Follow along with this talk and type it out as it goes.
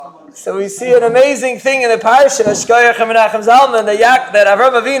So we see an amazing thing in the parsha, Shkoyach and Menachem Zalman, that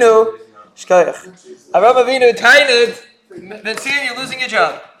Avram Avinu, Avram Avinu tainted, Vincian, you're losing your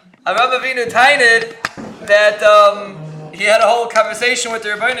job. Avram Avinu tainted that he had a whole conversation with the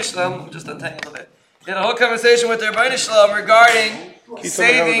Rebbeinu Shalom, just untangle a little bit. He had a whole conversation with the Rebbeinu Shalom regarding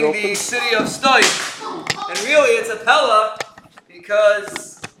saving the city of Stoi. And really it's a Pella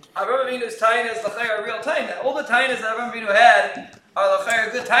because Avram Avinu's tainas l'chayr are real tainas. All the tainas that Avram Avinu had are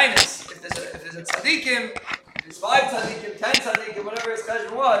l'chayr good tainas. If there's a tzaddikim, if there's 5 tzaddikim, 10 tzaddikim, whatever his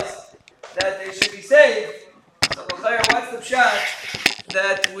cheshbon was, that they should be saved. So l'chayr, what's the pshat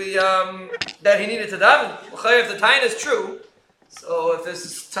that that he needed to daven? L'chayr, if the taina is true, so if there's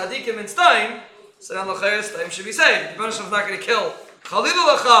tzaddikim in Stein, so then l'chayr Stein should be saved. The Rebbeinu Shalom is not going to kill. Chalilu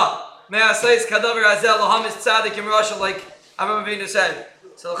l'cha me'asayis kadaver azel l'hamis tzaddikim Russia, like Avram Avinu said.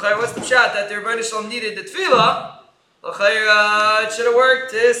 So l'chayr, what's the pshat that the Rebbeinu Shalom needed the tefillah? L'chayr, it should have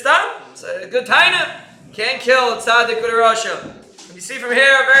worked his time. It's a good taina. Can't kill a tzaddik with a Russia. And you see from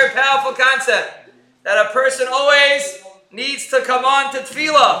here a very powerful concept that a person always needs to come on to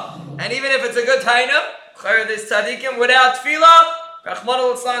tefillah. And even if it's a good taina, l'chayr this tzaddikim without tefillah,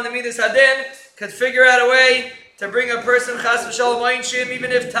 Rachmana litzlan the midas hadin could figure out a way to bring a person chas v'shalom ayin shim,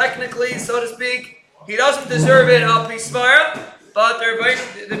 even if technically, so to speak, he doesn't deserve it al pi svara. But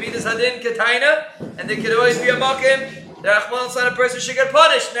the midas hadin kataina, and there could always be a makim. The Rachmana litzlan a person should get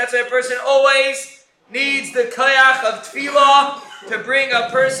punished, and that's why a person always needs the koyach of tefillah to bring a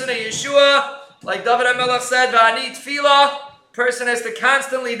person a Yeshua. Like David HaMelech said, "Va'ani tefillah." Person has to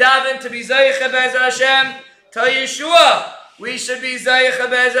constantly daven to be zayich be'ez Hashem to Yeshua. We should be zayich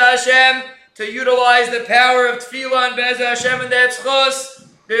be'ez Hashem to utilize the power of tefillah and be'ez Hashem and the tzchos.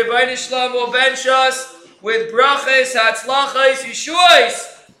 The Rebbeinu Shalom will bench us with brachas, hatzlachas,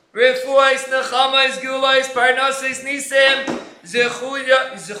 Yeshuas, refuas, nechamais, gulais, parnasis, nisim,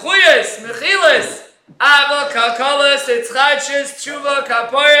 zechuyas, mechilas, ava, kakalas, etzchadshis, tshuva,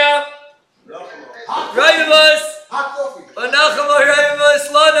 kapara, Rayvus, Anacham Rayvus,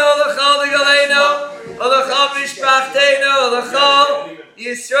 Lano, Lachal Galeno, Lachal Mishpachteno, Lachal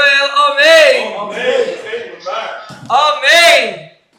Yisrael, Amen. Amen.